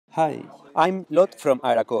Hi, I'm Lot from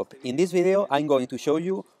Aeracop. In this video I'm going to show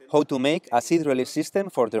you how to make a seed release system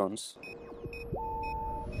for drones.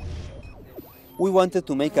 We wanted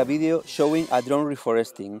to make a video showing a drone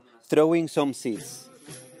reforesting, throwing some seeds.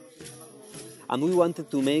 And we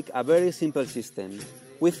wanted to make a very simple system.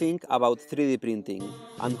 We think about 3D printing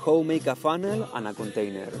and how make a funnel and a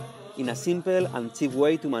container in a simple and cheap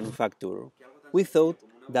way to manufacture. We thought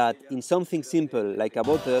that in something simple like a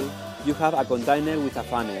bottle, you have a container with a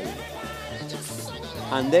funnel.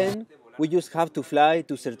 And then we just have to fly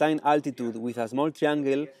to a certain altitude with a small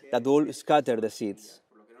triangle that will scatter the seeds.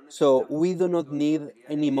 So we do not need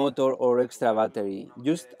any motor or extra battery,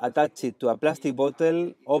 just attach it to a plastic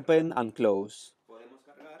bottle, open and close.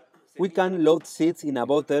 We can load seeds in a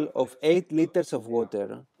bottle of 8 liters of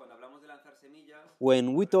water.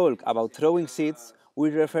 When we talk about throwing seeds, we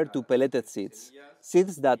refer to pelleted seeds,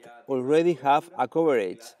 seeds that already have a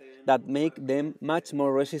coverage that make them much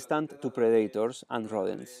more resistant to predators and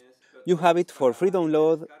rodents. You have it for free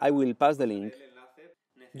download, I will pass the link.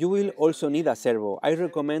 You will also need a servo. I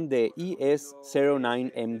recommend the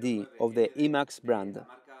ES09MD of the Emax brand.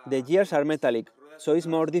 The gears are metallic, so it's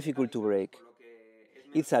more difficult to break.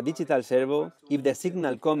 It's a digital servo. If the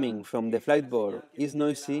signal coming from the flightboard is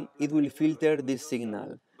noisy, it will filter this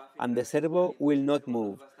signal, and the servo will not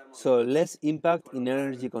move, so less impact in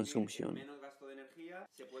energy consumption.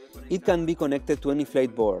 It can be connected to any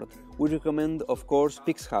flight board. We recommend, of course,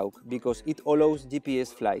 Pixhawk, because it allows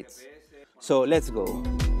GPS flights. So let's go.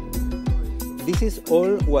 This is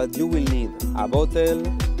all what you will need. A bottle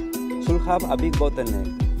should have a big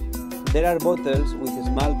bottleneck. There are bottles with a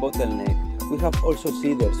small bottleneck. We have also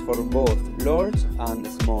seeders for both large and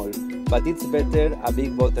small, but it's better a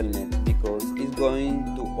big bottleneck because it's going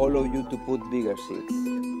to allow you to put bigger seeds.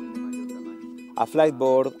 A flight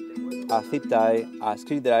board, a zip tie, a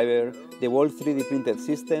screwdriver, the whole 3D printed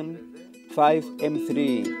system, 5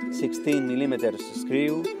 M3 16mm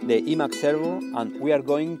screw, the Emax servo, and we are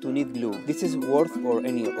going to need glue. This is worth or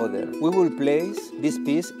any other. We will place this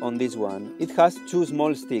piece on this one. It has 2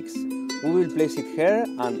 small sticks. We will place it here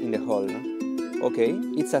and in the hole. Okay,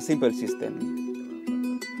 it's a simple system.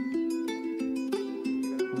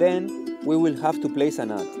 Then we will have to place a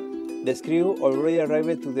nut. The screw already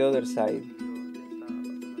arrived to the other side.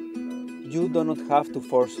 You do not have to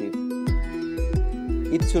force it.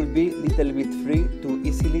 It should be a little bit free to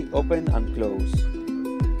easily open and close.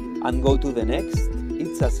 And go to the next.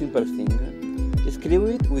 It's a simple thing. Screw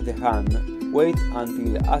it with the hand. Wait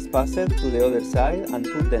until it passes to the other side and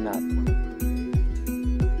put the nut.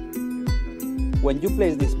 When you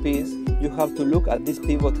place this piece, you have to look at this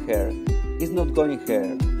pivot here. It's not going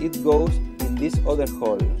here. It goes in this other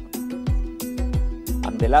hole.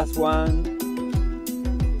 And the last one.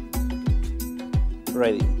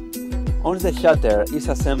 Ready. Once the shutter is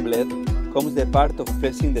assembled, comes the part of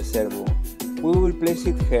pressing the servo. We will place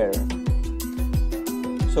it here.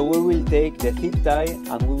 So we will take the zip tie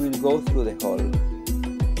and we will go through the hole.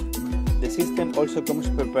 The system also comes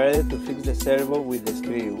prepared to fix the servo with the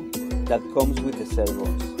screw that comes with the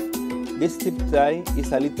servos. This zip tie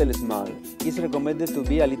is a little small. It's recommended to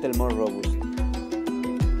be a little more robust.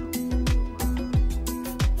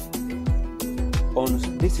 Once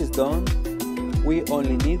this is done, we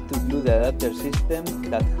only need to glue the adapter system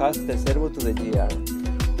that has the servo to the gear.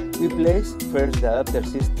 We place first the adapter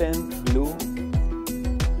system, glue,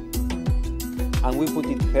 and we put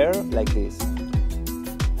it here like this.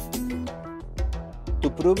 To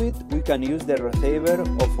prove it, we can use the receiver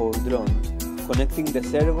of our drone, connecting the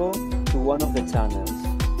servo to one of the channels.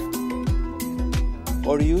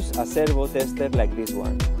 Or use a servo tester like this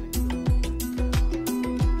one.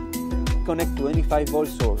 Connect to any 5-volt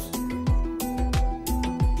source.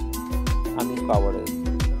 And is powered.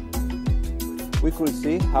 We could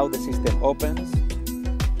see how the system opens.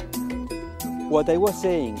 What I was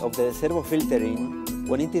saying of the servo filtering,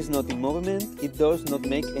 when it is not in movement, it does not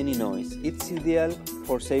make any noise. It's ideal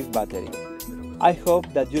for safe battery. I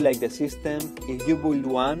hope that you like the system. If you build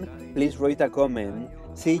one, please write a comment.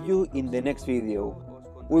 See you in the next video.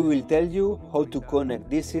 We will tell you how to connect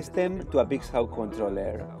this system to a Pixhawk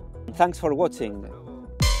controller. Thanks for watching.